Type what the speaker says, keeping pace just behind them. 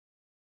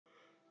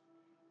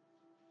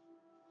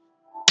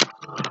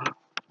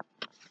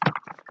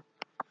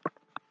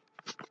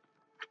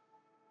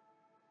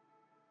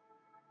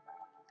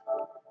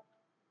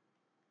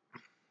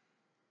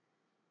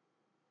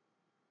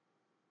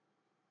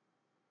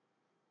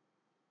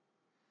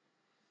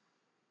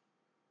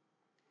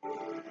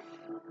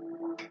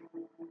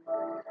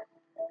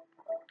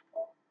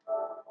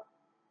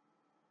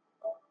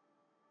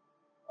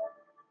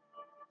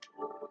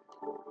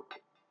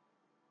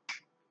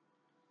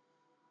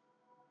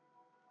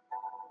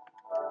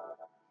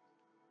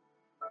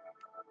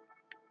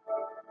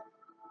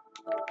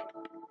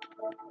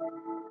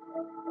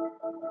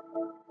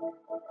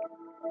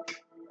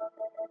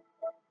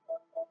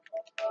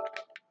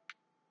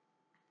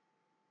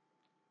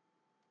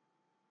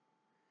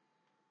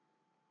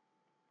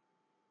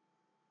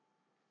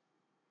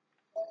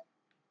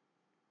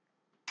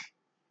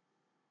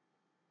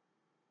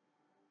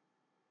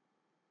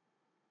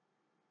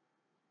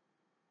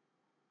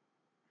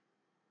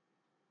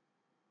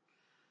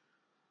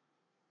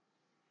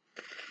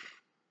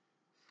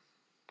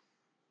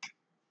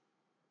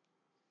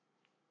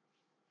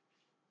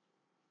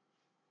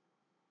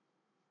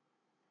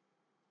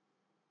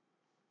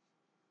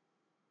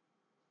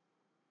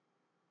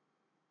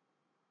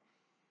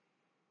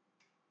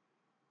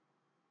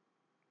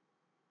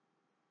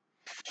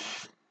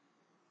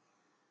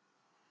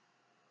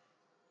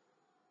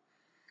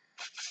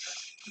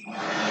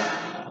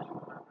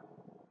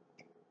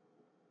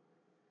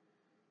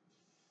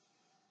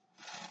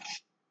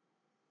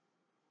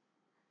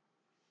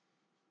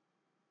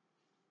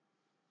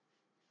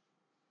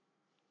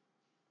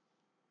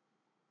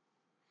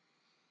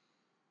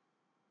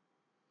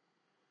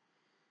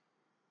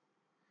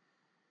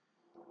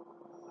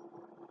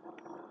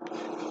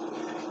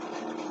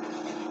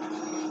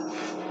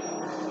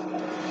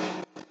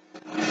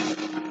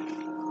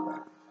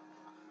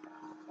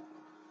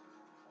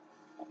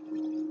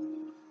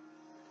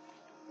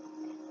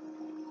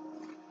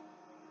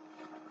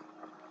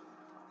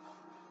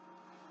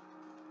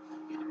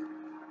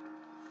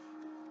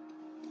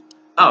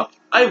Oh,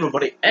 hi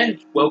everybody, and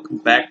welcome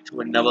back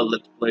to another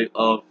Let's Play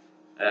of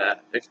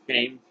this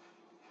game.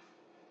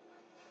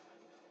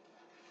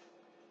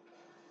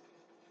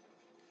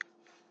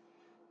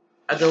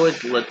 As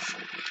always, let's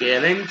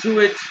get into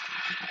it.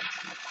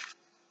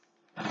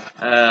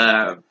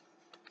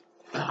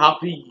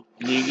 Happy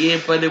New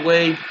Year, by the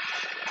way.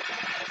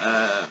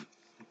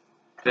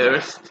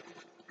 First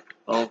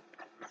of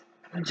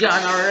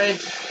January.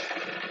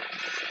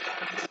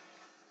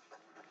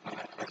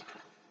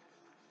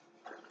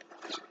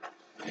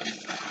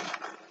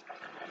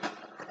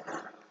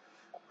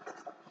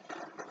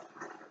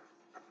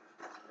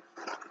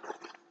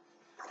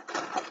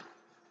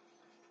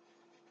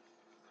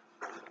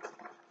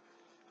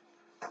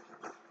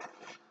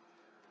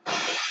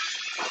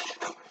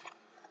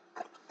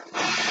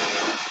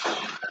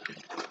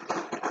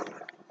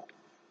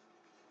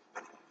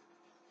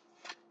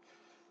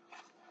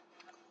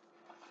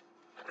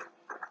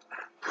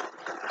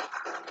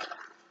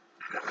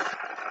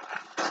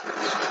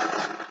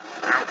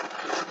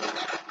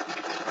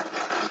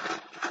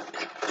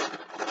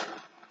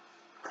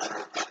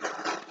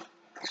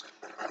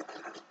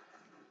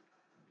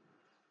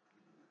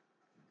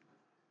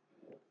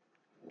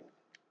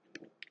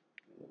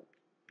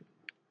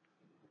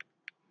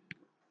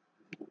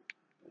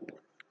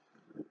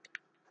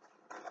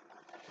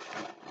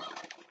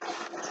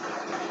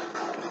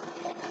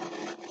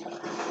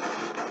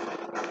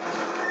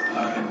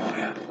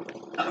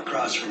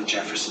 From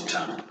Jefferson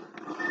Tunnel.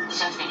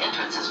 Since the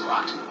entrance is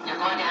blocked, you're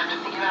going to have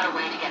to figure out a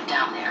way to get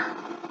down there.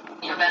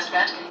 Your best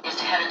bet is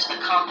to head into the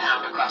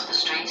compound across the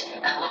street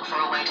and look for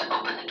a way to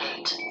open the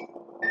gate.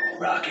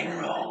 Rock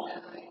and roll.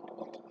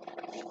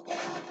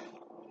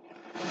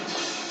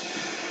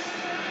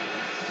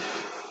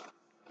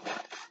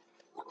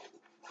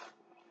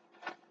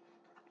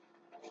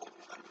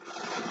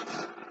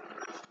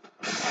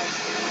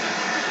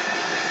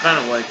 Kind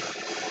of like.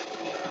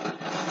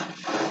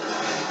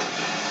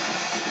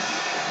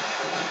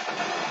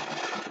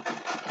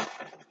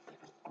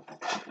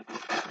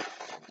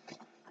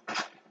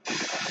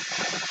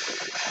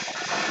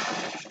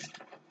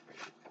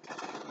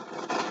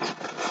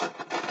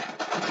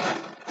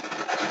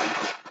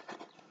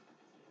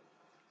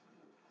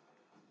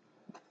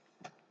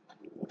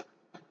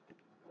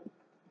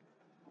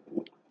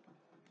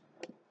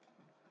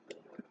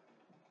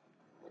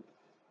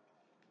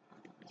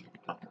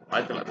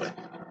 I feel like we're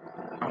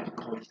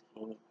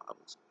uncomfortable. I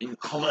was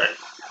incorrect.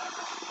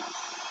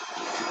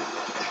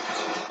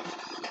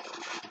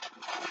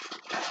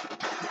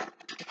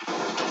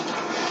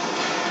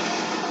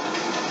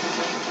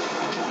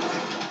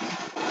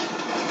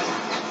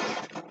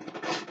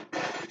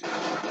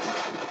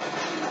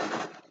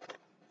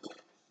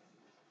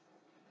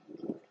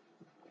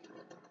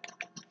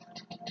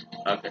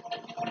 Okay.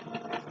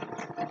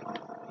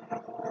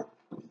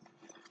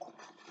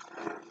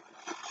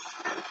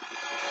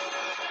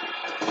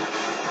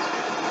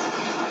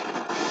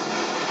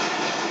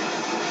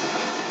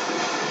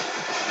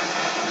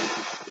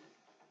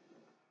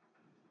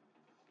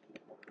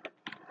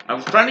 I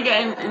was trying to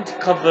get into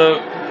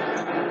cover.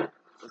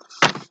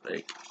 Let's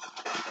see.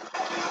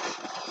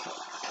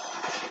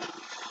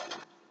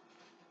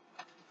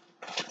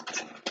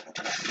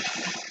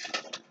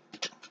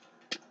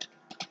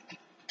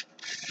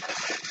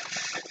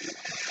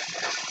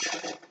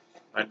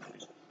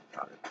 Finally,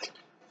 got it.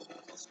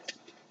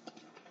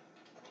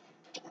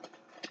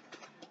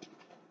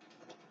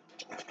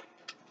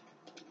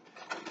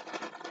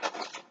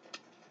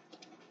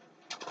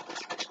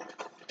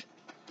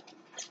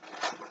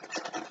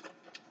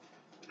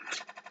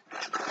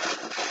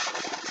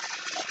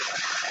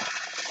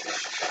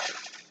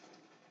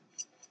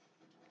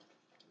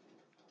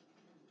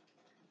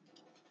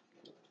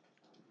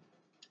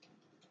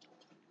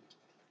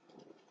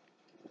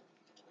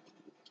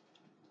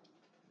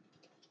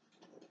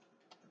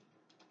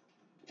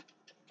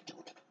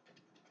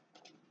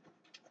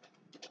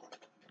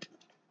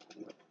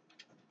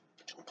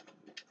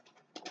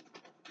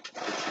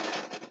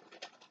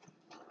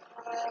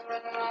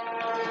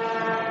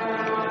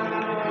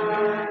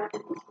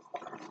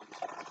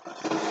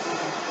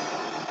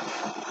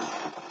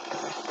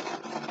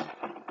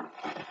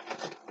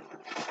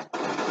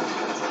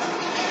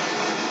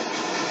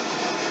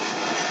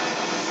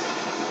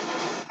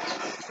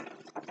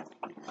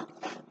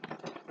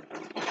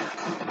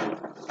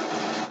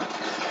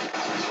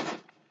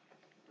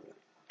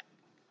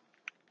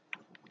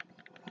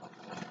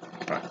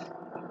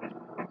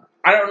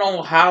 I don't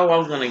know how I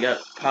was gonna get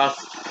past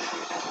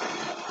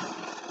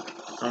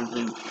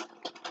something.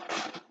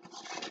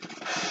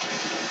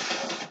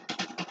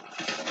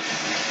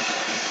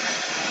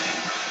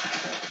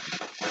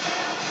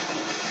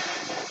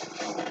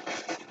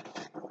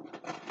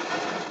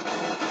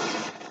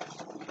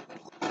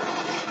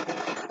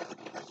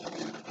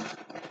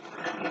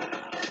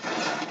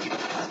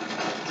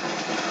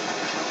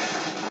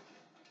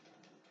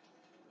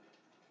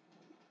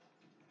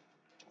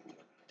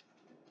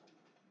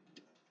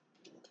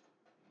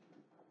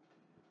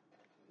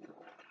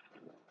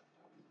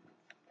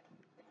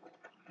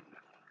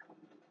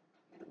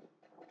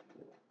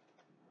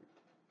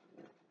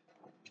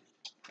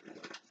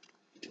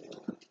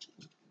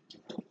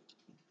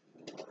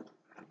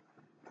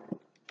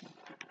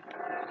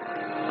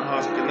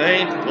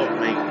 Grenade,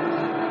 got me.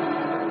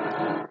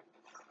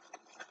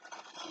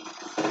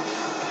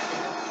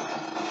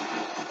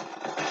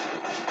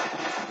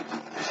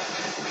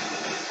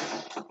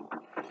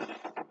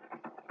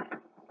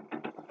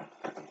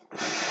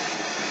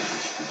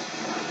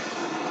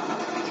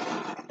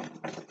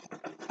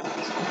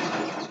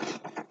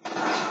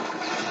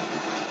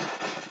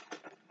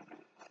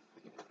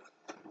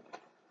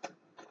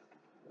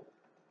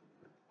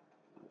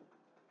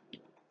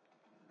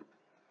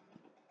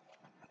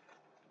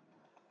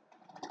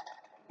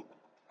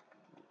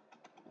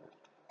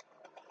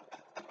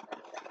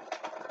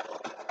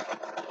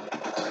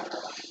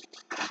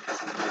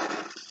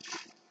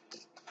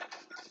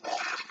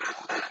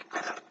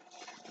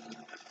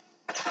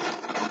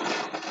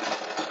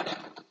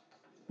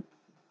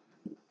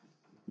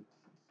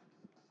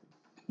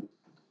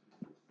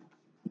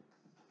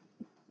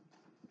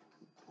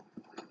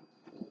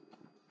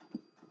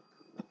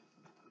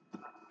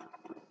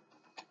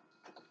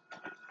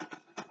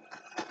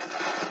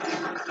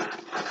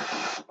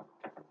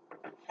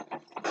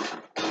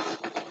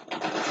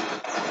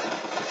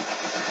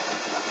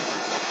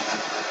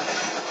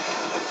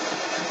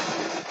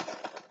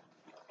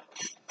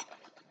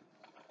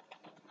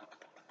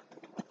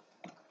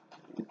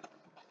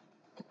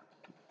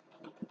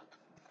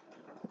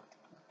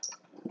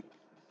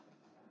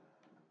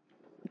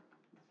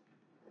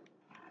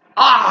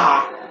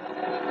 Ah!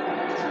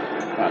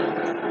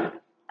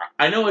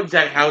 I know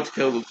exactly how to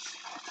kill those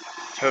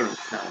turtles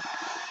now.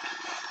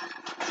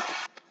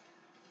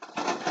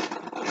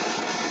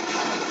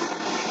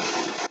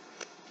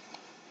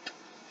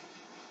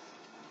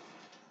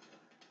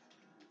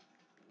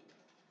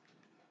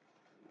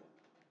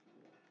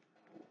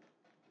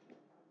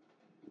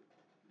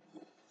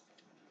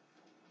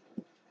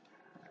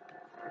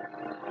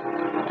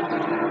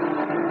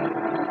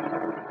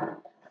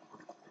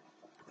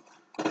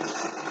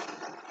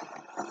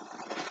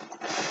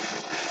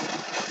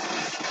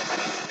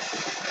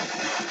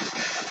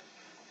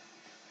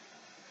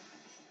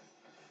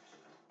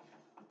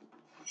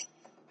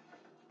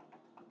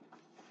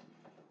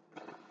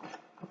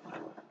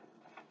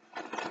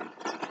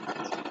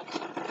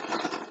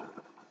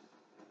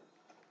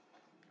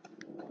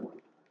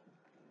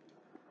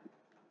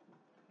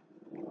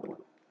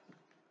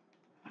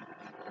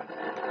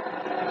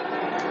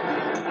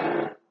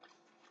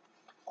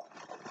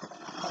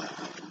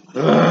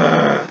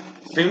 Ugh.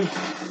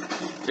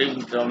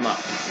 Seems I'm not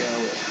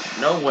going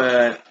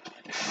nowhere.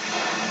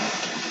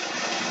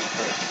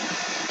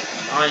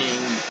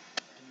 Dying.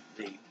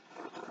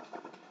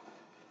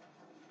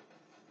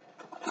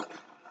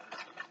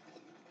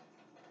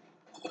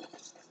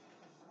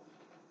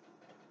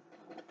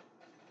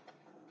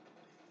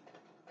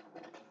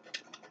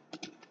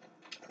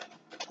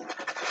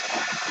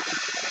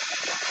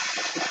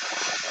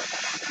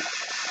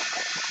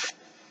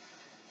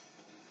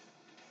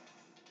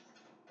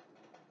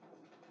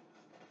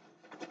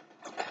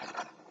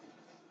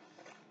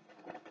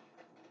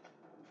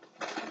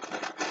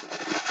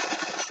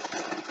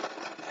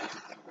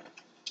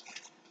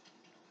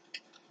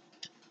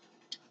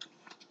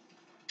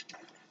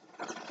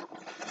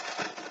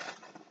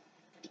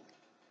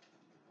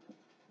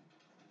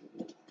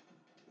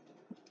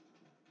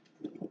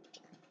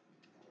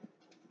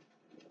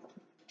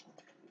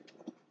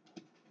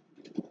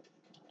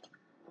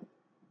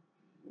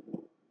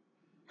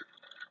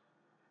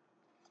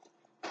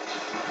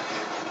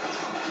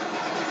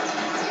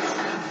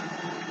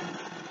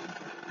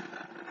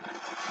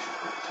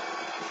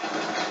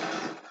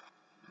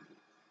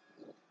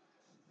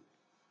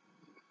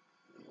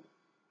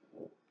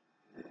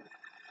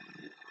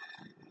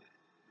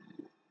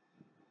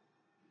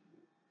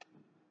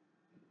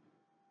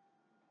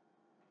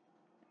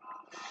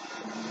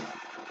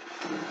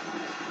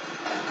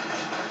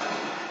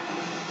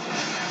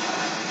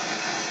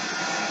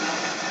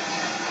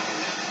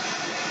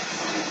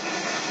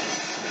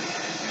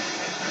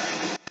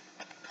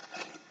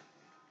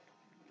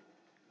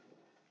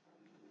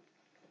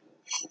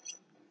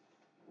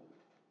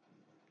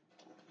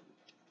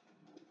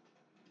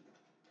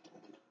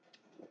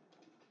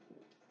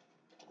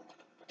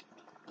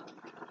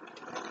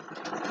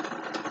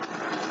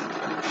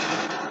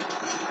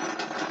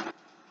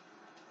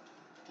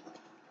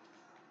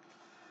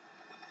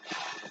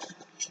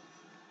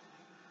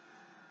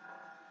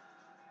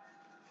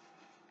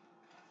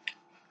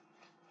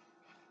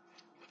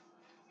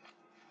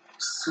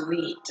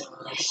 Sweet,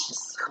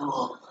 delicious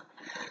coal.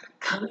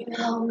 Coming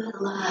home at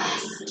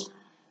last.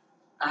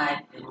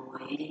 I've been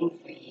waiting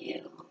for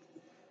you.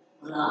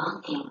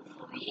 Longing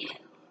for you.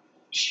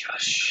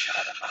 Just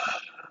shut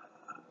up.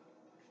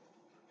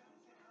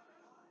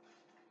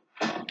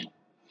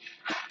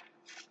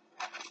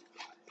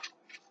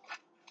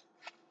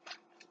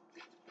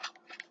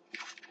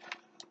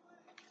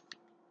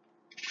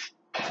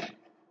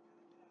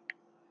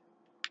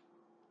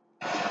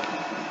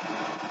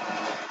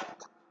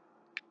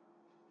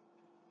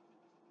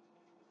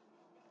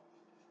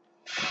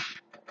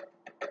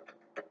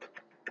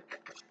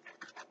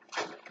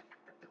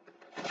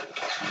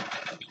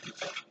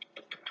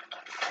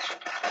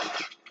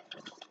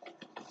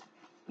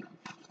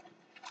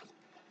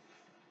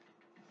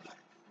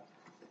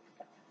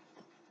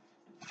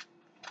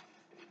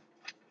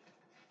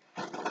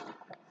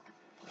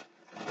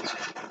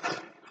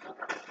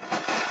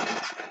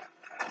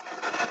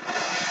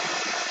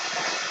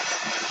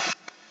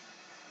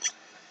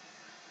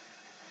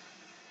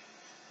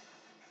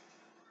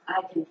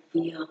 I can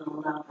feel the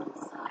love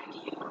inside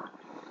you,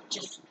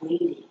 just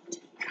waiting to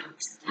be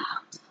coaxed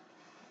out.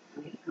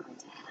 We're going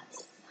to have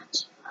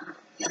such fun.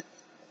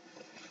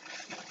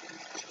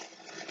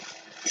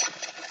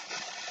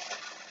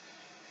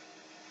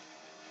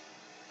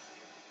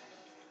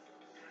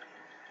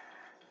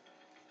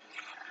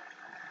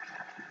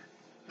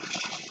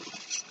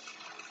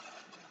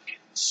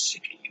 I'm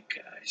sick of you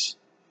guys.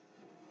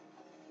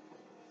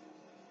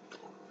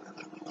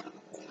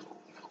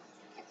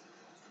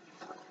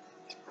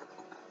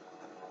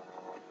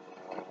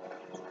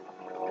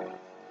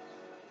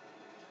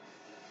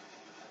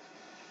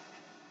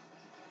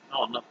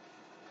 Oh no.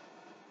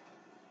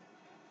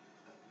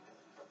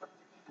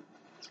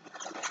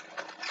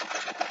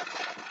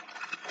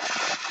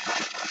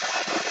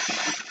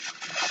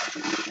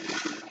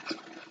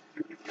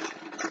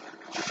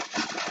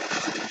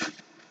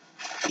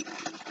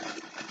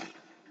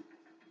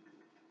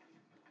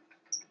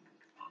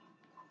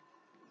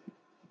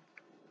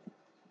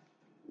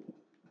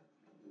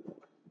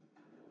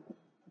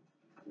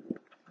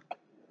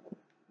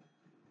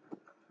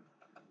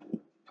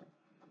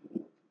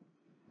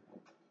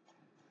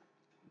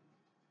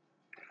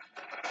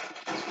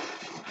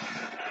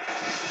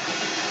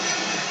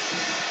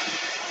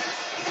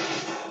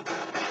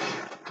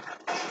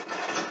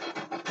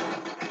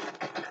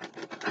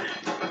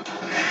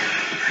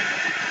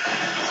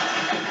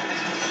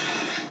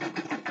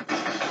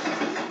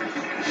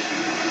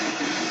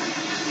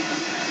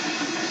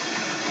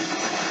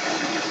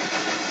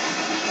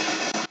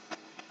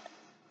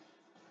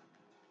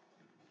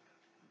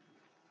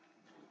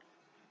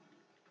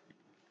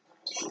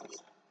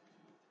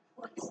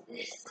 What's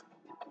this?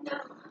 No,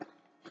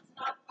 it's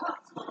not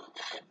possible.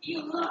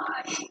 You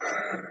lie.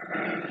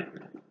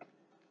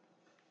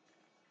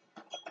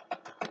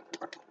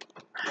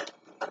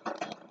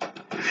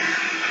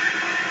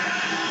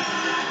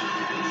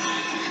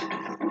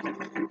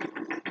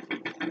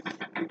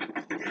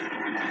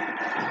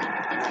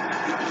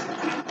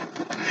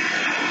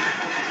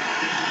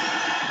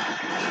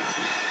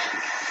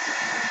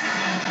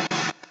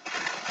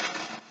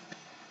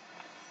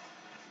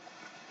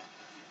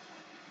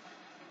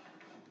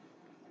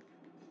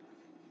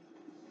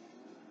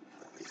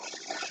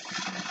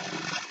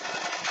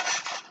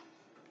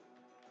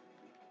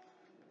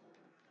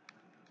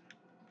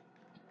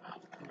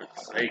 For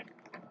goodness sake.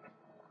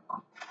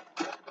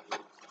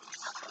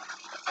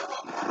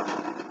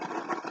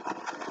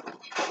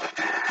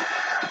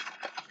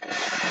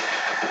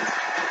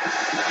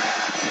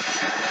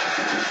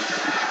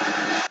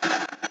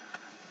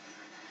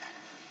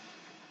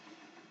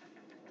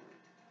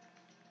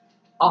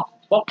 Oh,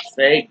 for fuck's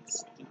sake.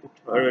 Stupid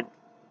turret.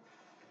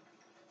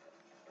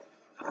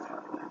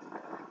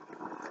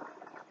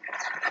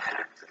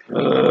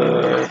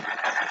 Ugh.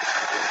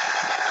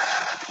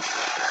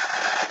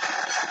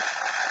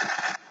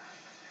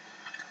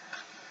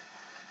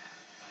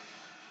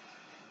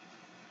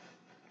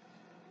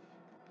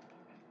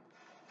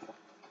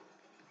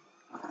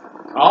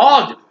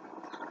 God!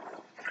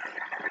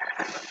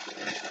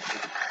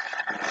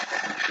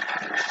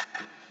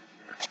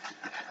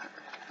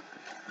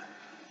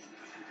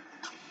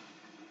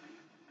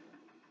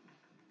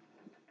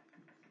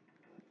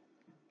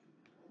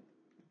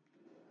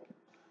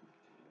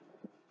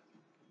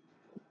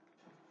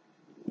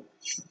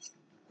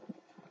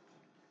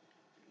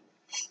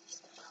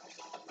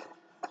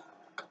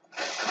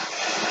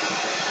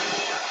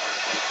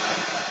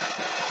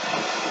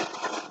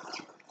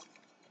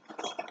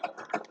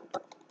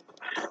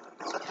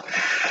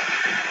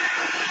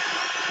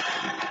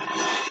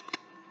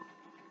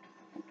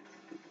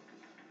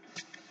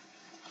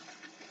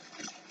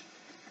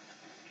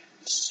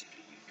 Sick of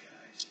you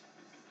guys.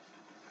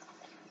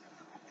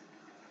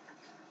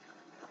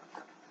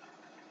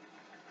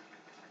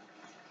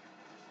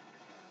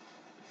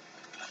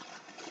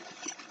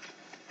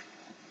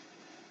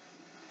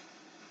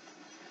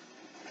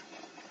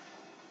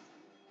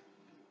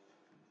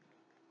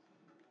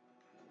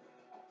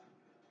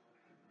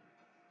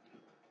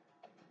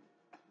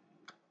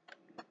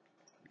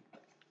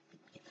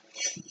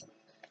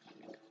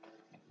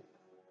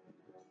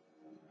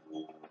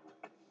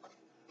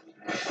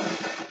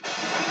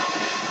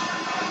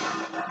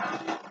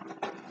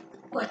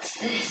 What's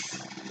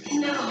this?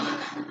 No,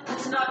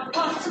 that's not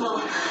possible.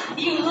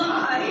 You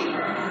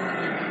lie.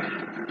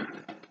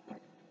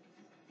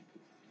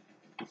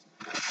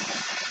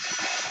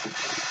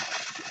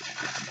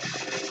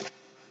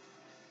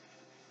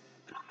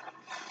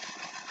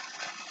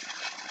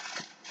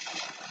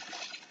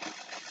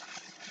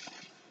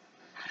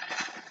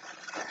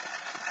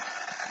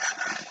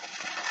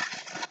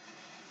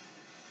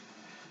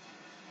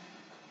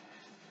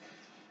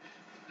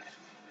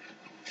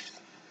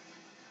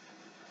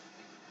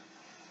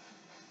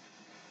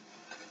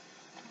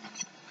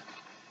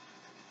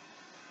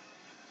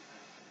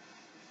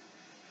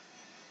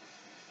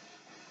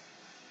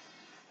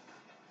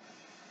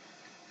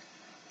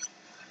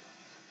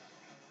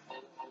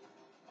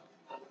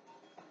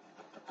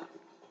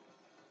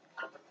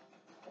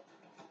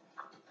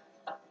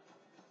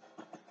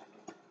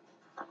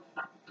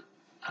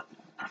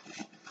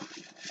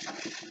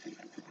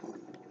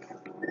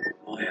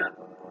 Oh yeah,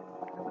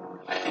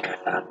 I think I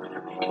found where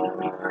they're making the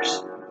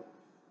reapers.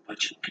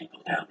 Bunch of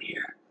people down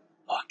here,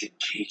 locked in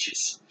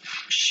cages,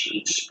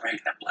 machines spraying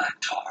the black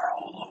tar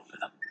all over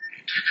them.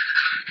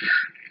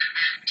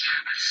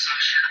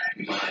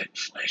 My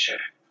pleasure.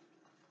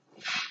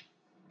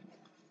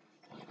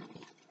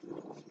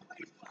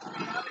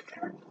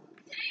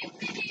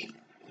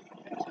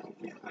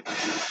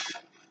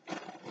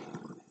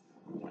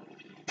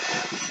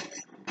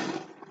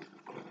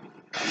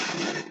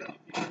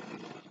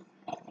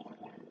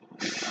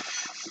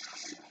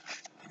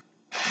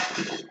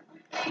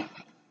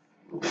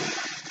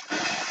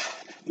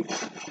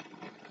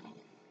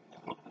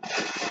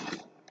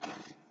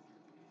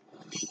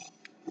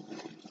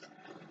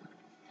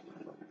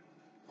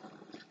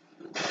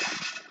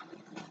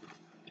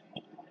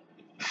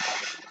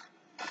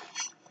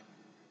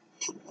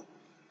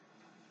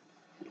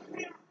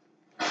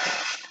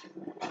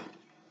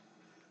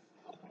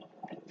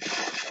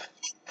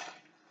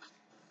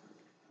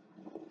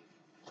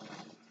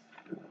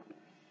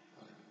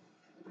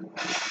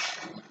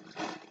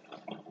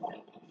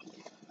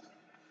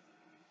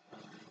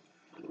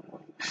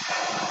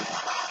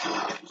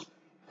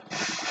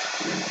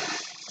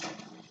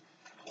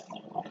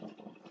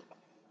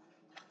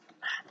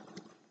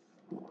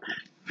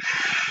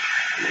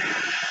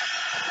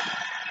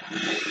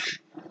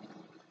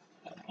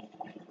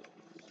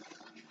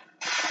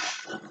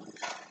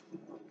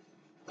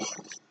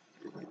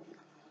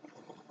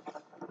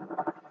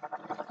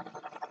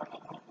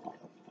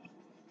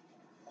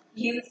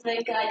 You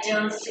think I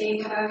don't see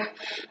her?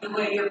 The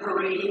way you're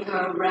parading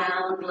her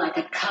around like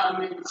a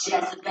common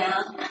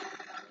Jezebel?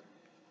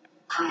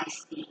 I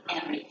see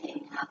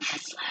everything now,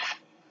 Kessler.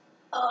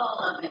 All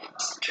of it.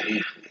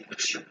 Okay,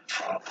 what's your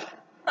problem?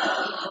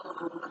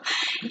 Oh,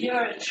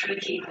 you're a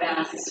tricky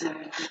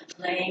bastard.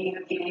 Playing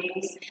your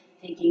games,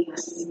 thinking you're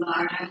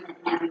smarter than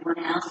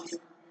everyone else.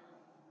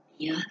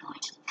 You're going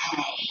to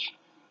pay.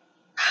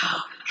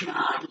 Oh,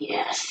 God,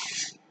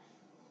 yes.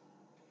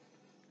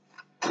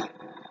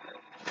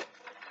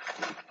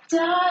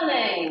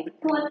 Darling,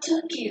 what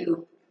took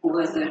you?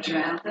 Was there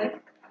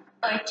traffic?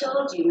 I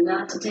told you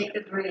not to take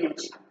the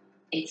bridge.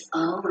 It's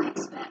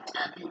always backed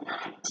up at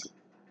night.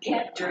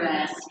 Get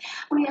dressed.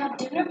 We have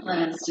dinner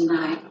plans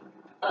tonight.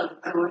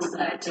 Of course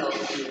I told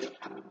you.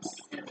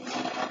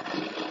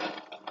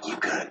 You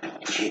gotta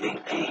be kidding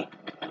me.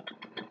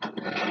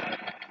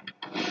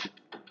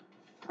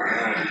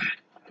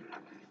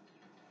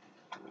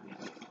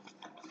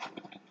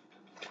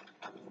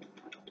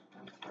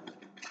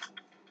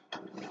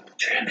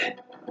 Damn it.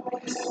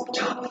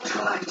 Don't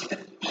try to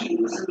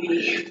confuse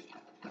me.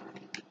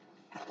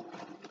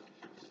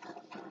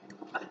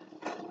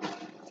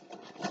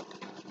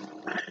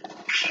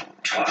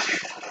 Talking.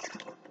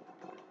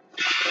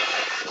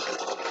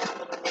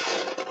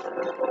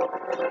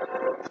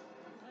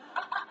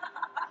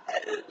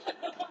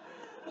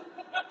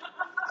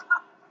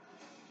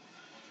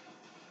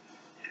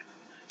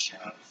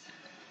 Jobs.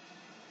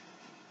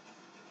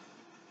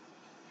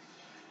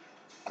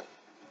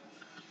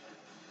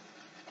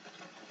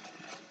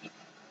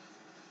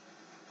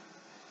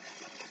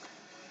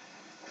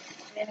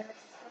 They're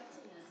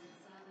expecting us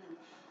at 7.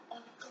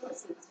 Of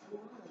course it's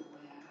formal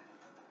wear.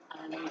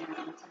 I laid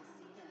out a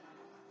tuxedo.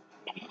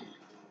 And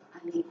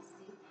I made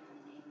soup from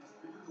the neighbor's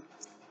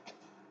bones.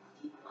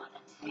 You want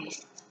a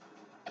taste?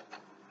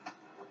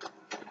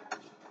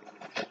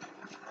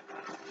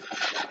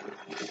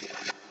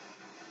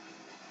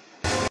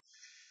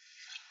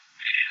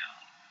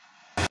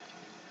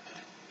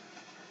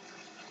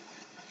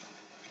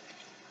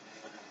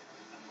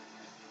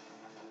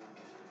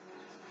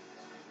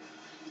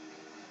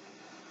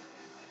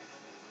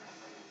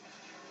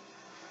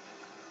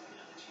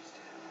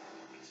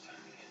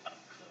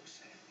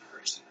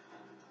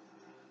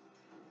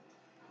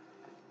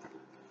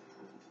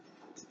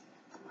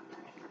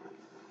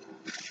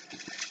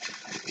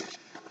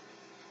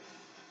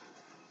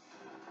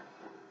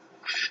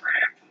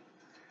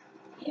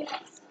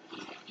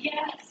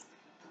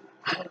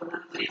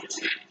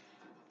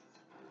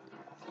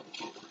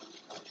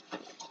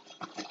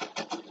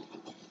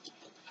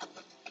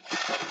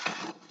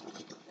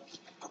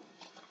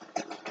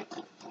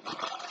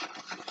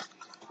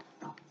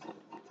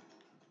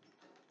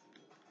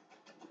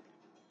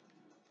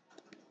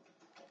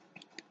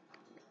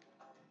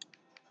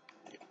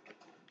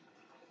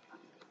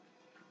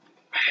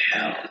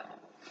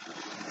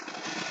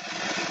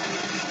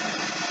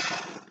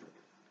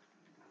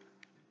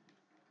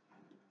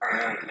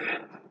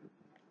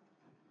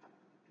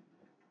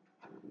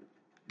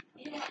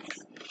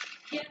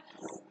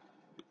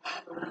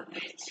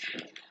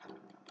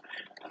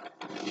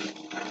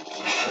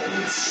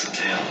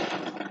 Still.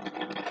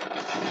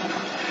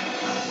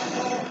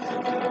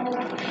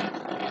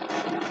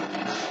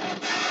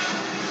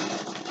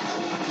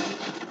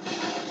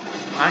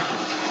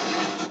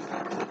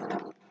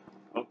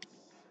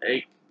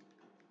 Hey.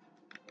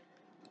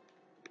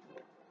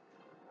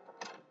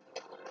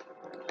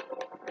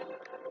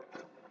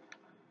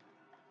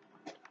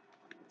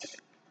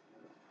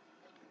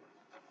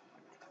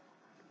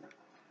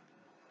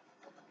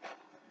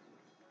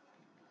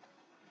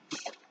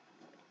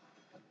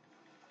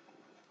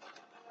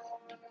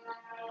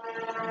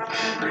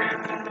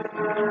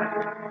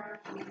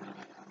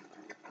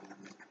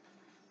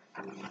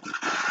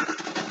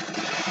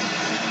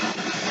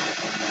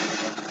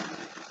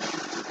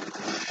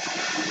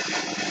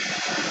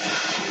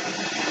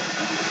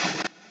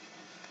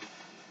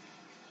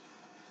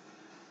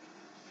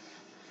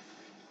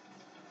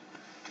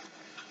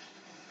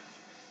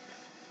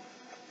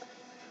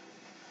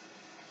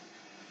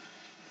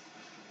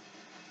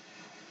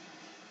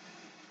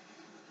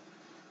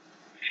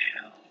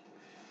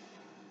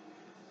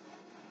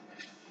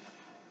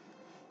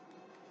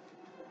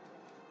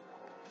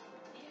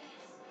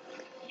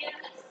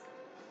 Yes.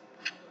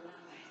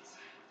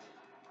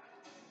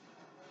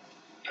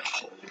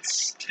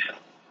 Still.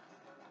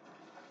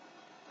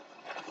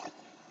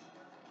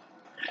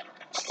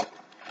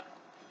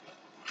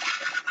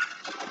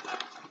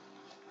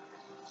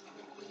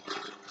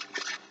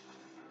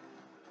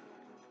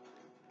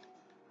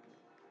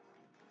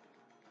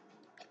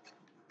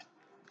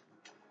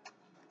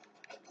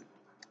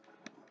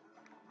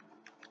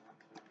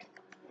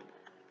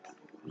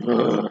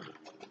 Ugh.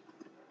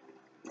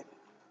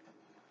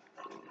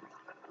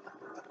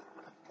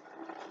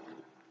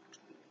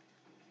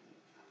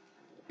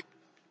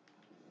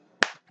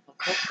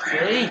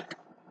 Hey.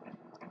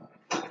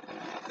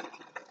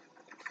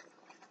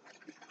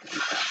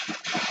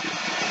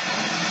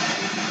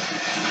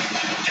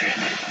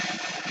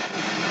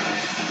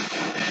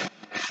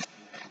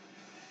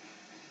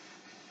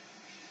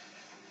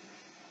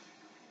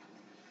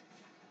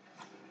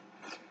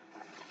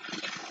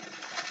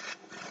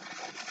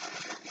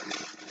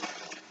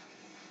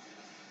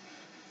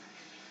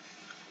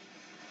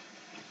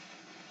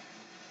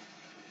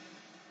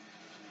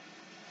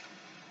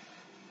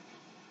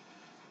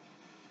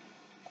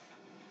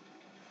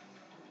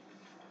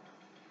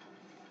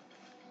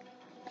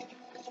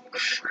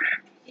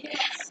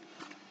 Yes.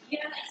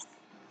 Yes.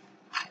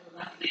 I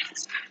love it.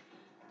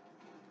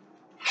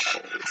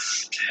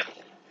 Still.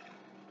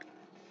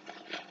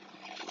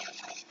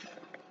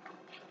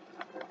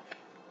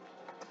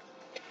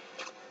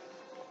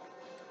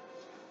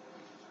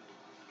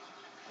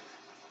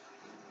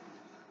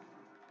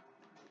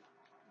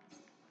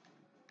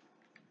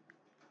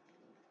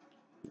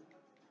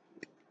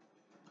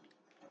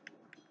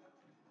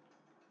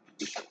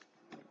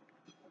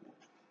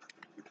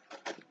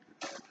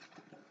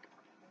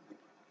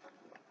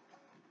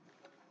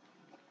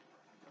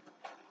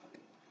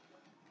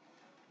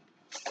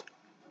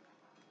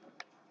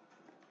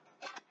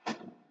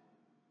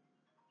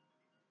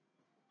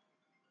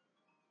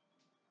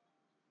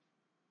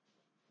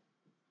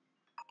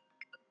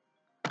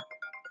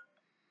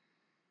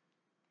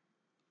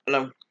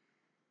 Hello.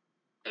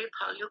 Hey,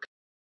 Paul, you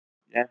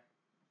Yeah.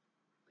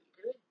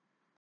 good?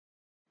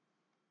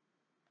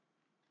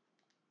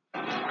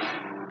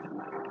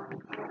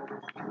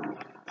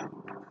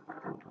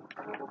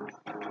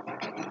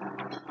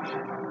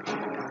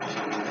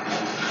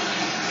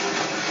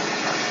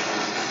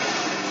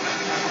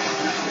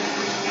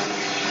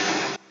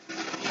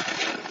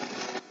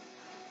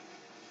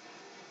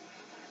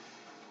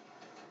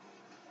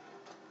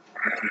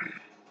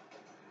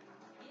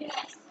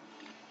 Yes.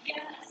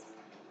 Yes.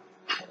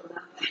 I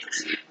love it.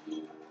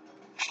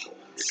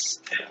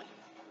 Still.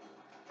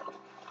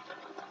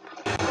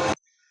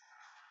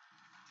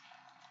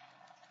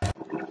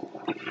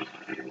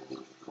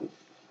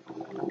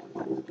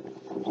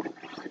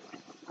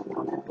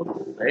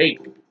 Hey.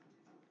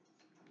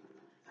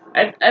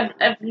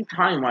 Every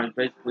time I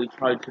basically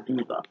try to do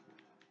that,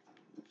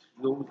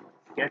 it always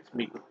gets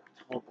me with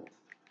trouble.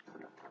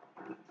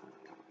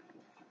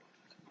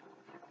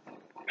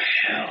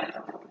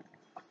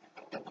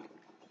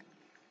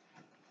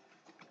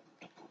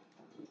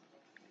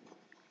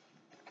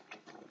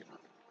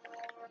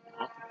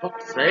 For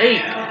fuck's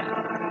sake!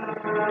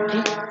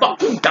 Keep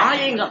fucking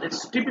dying at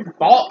this stupid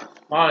box!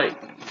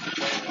 Like,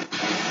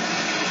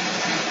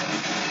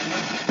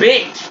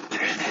 bitch!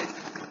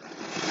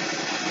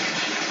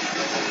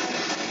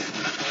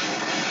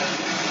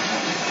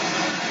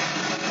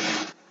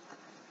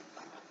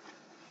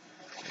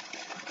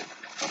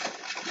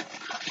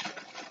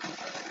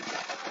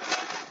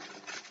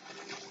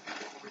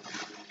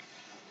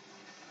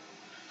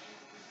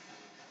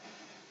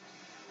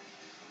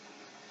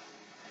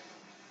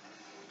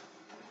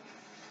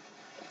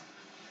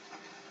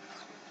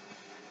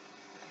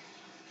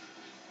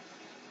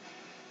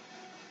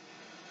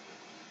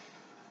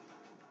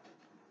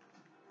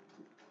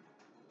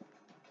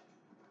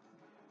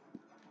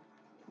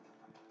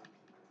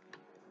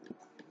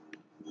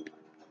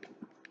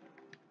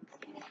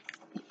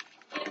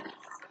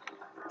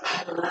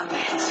 love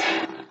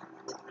it.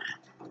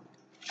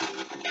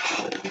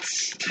 Hold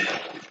still.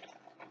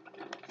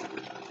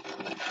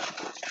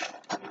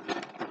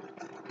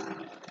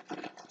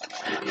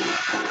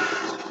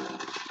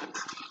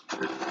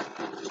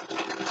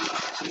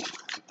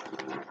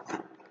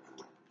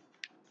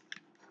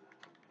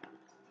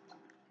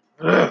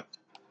 Ugh,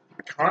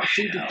 I can't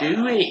seem to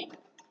do it.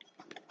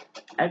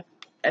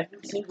 Every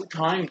single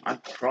time I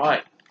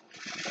try.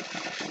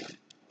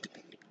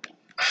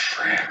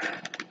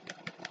 Crap.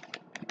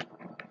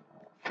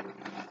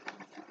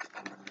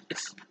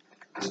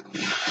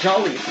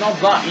 Joey, it's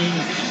not that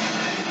easy.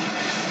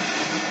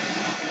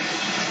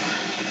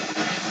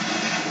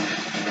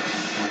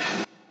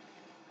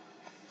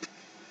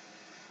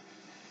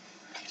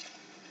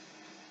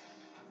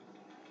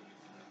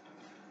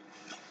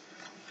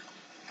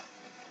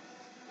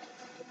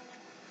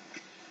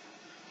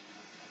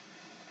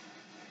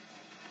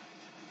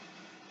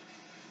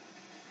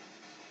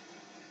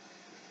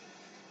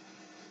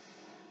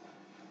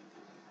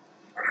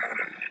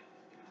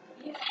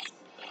 Yes,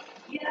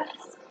 yes.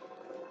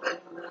 I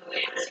love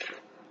it.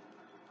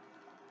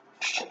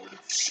 Hold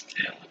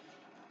still.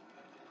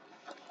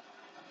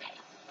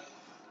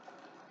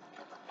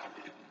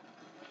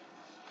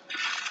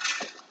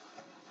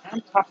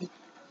 I'm talking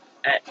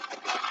at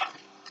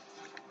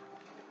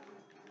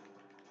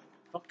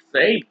fuck's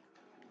sake.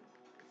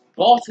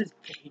 Boss is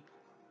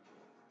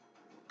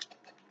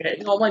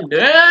getting on my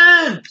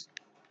nerves.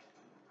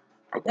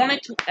 I want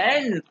it to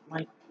end.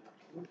 My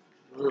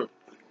ugh.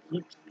 I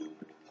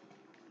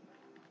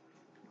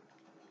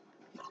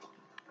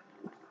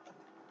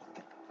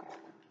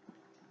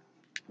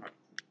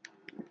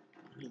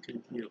need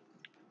to heal.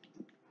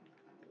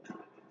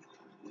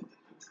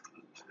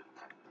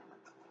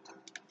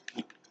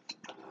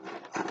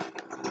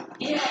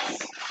 Yes,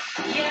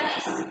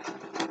 yes.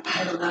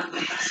 I love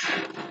it.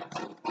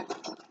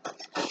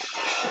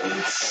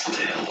 Hold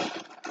still.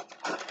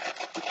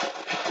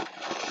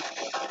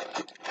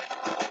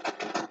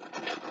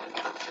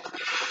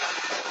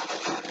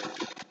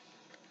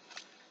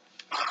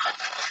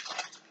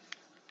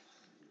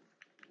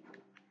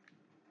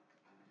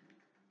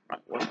 Right,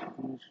 what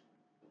happens?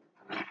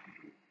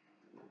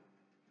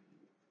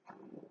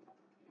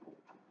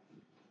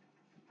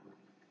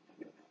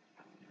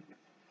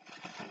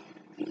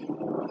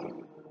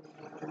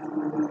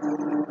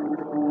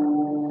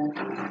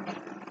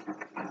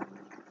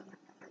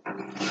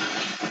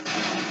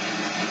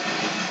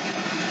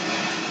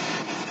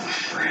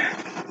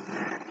 Crap.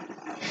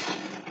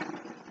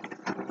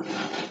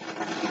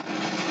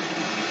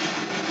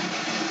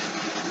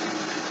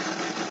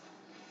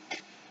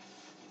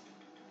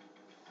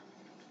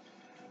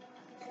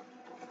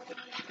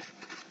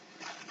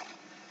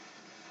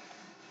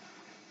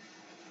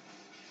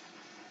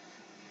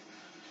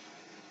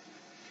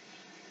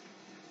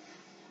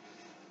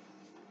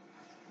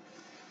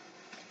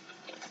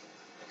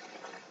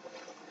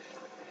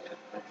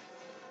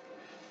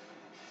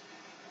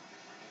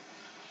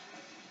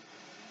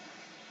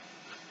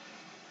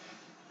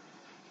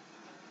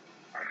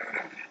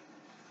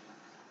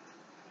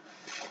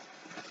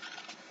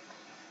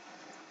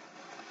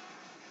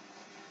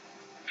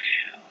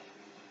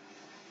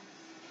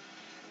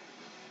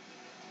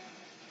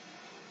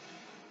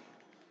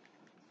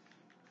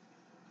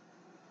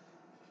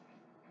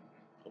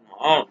 Come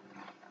on.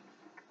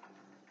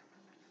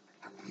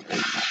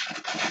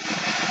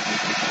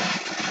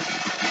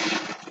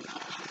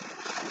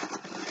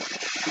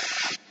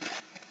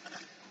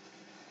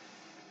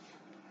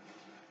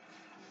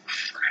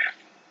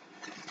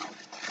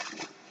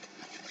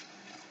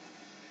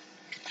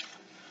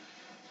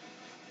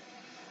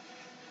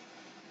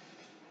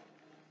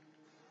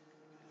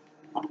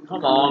 Oh,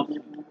 come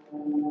on.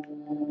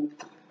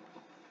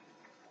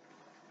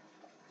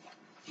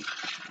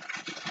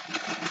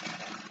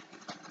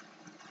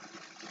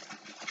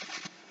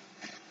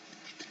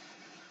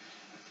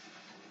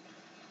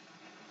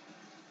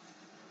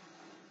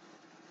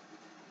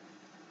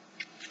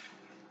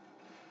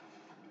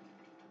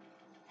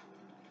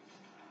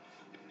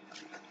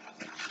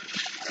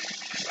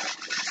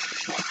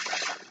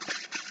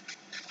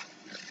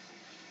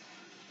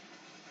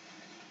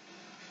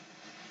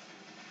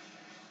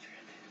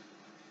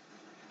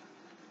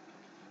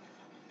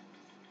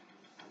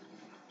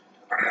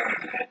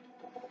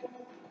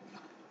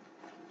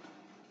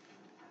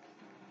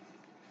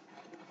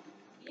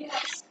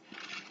 Yes,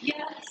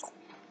 yes.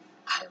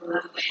 I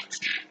love it.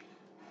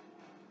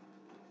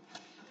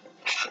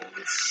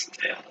 Hold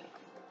still.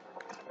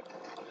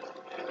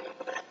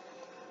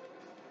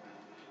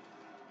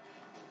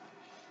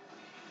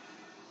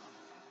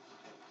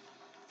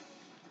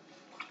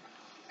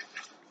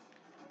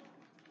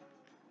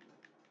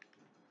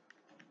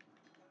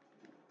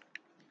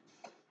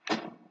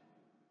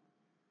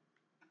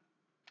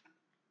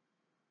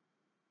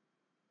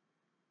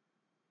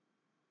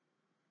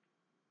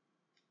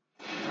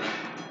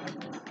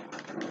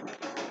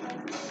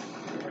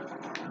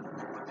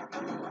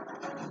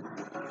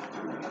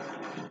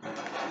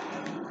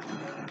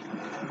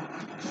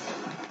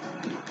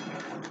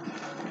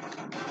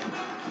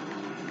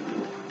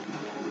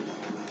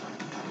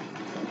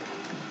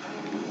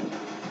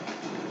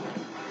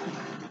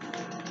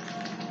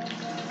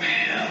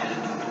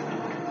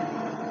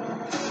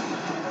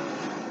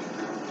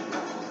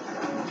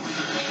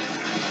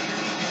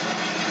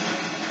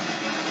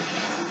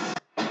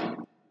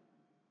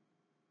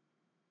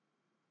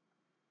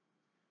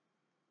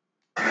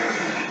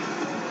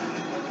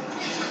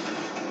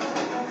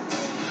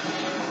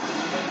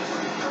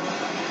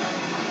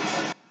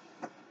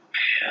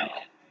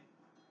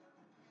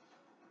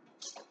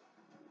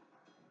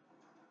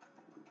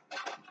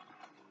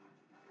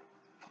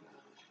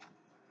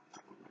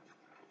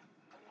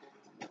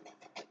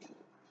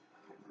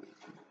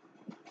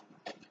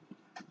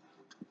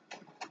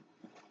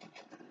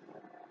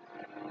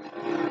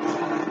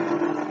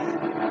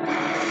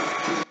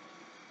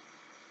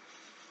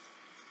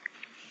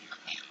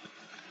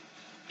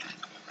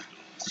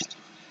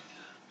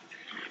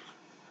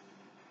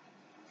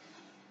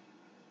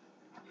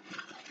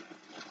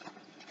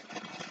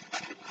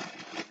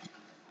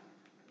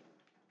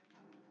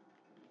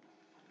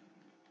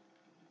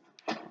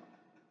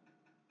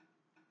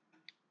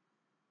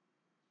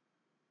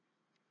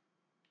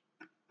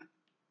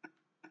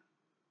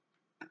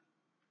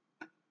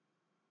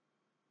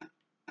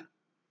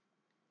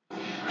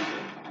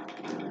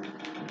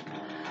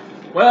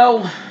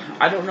 Well,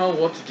 I don't know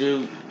what to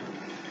do.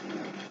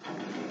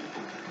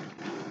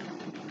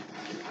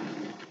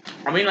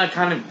 I mean, I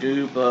kind of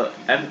do, but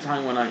every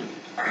time when I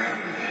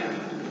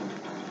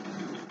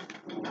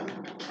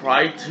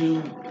try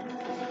to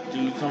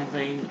do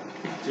something,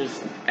 it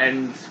just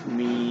ends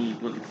me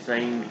with the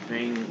same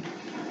thing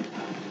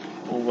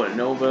over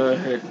and over.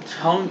 Her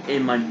tongue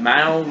in my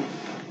mouth.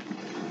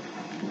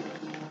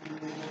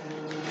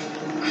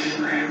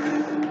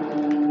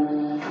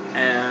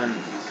 And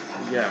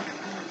yeah.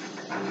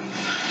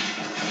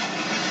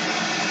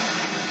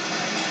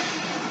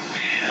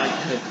 Like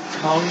her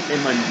tongue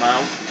in my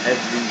mouth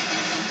every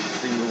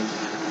single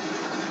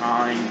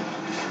time.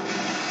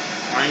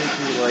 Trying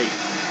to like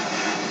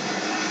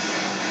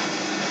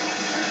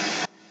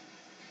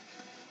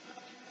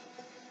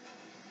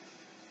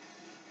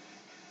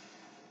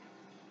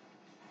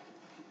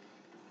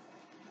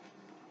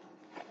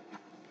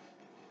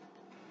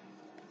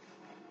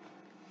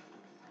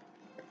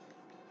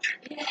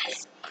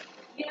Yes,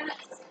 yes.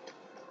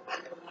 I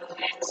love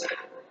it.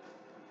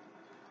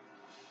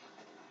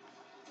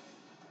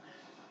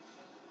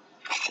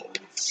 Hold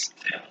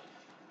still.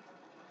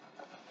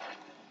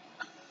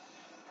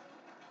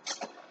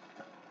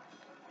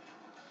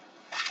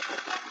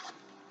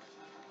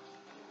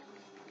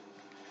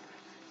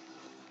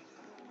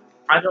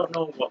 I don't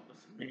know what the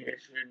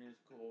mission is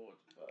called,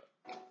 but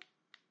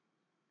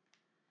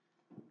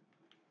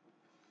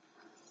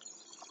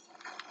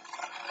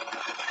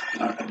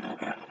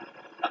Narcomoga.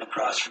 I'm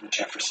across from the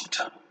Jefferson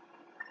Tunnel.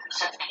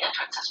 Since the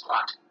entrance is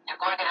blocked, you're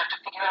going to have to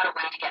figure out a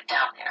way to get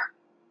down there.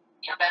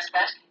 Your best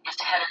bet is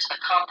to head into the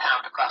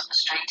compound across the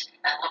street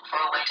and look for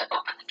a way to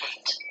open the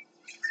gate.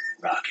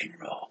 Rock and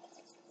roll.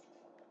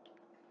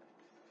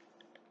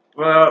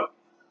 well.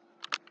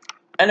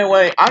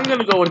 Anyway, I'm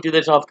gonna go and do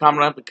this off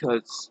camera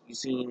because you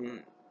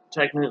seen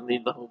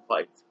technically the whole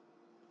fight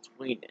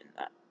between in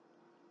that.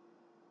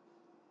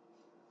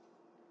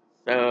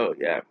 So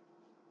yeah,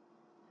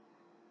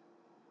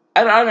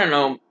 I don't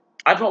know.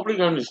 I'm probably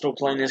going to stop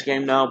playing this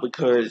game now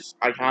because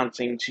I can't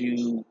seem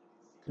to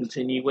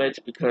continue it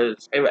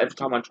because every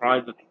time I try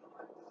with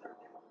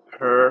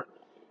her,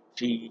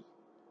 she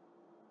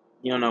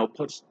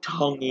puts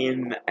tongue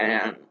in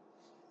and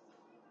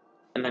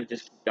then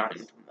just keep dying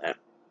from there.